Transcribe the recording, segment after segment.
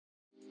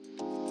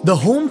The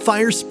Home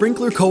Fire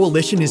Sprinkler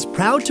Coalition is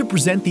proud to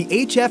present the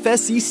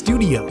HFSC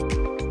Studio.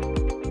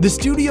 The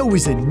Studio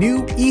is a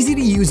new,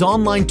 easy-to-use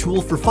online tool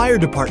for fire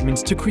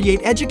departments to create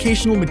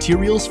educational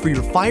materials for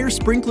your fire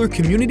sprinkler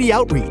community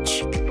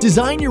outreach.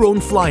 Design your own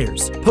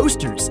flyers,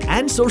 posters,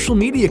 and social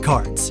media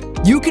cards.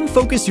 You can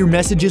focus your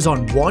messages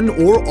on one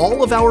or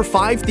all of our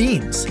 5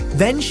 themes.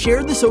 Then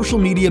share the social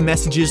media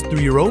messages through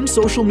your own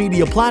social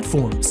media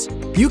platforms.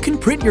 You can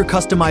print your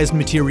customized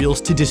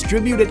materials to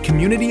distribute at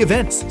community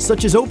events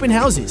such as open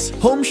houses,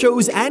 home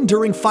shows, and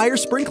during Fire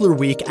Sprinkler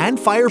Week and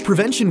Fire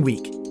Prevention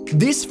Week.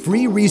 This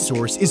free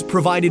resource is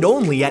provided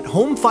only at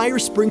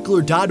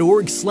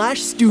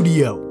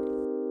homefiresprinkler.org/studio.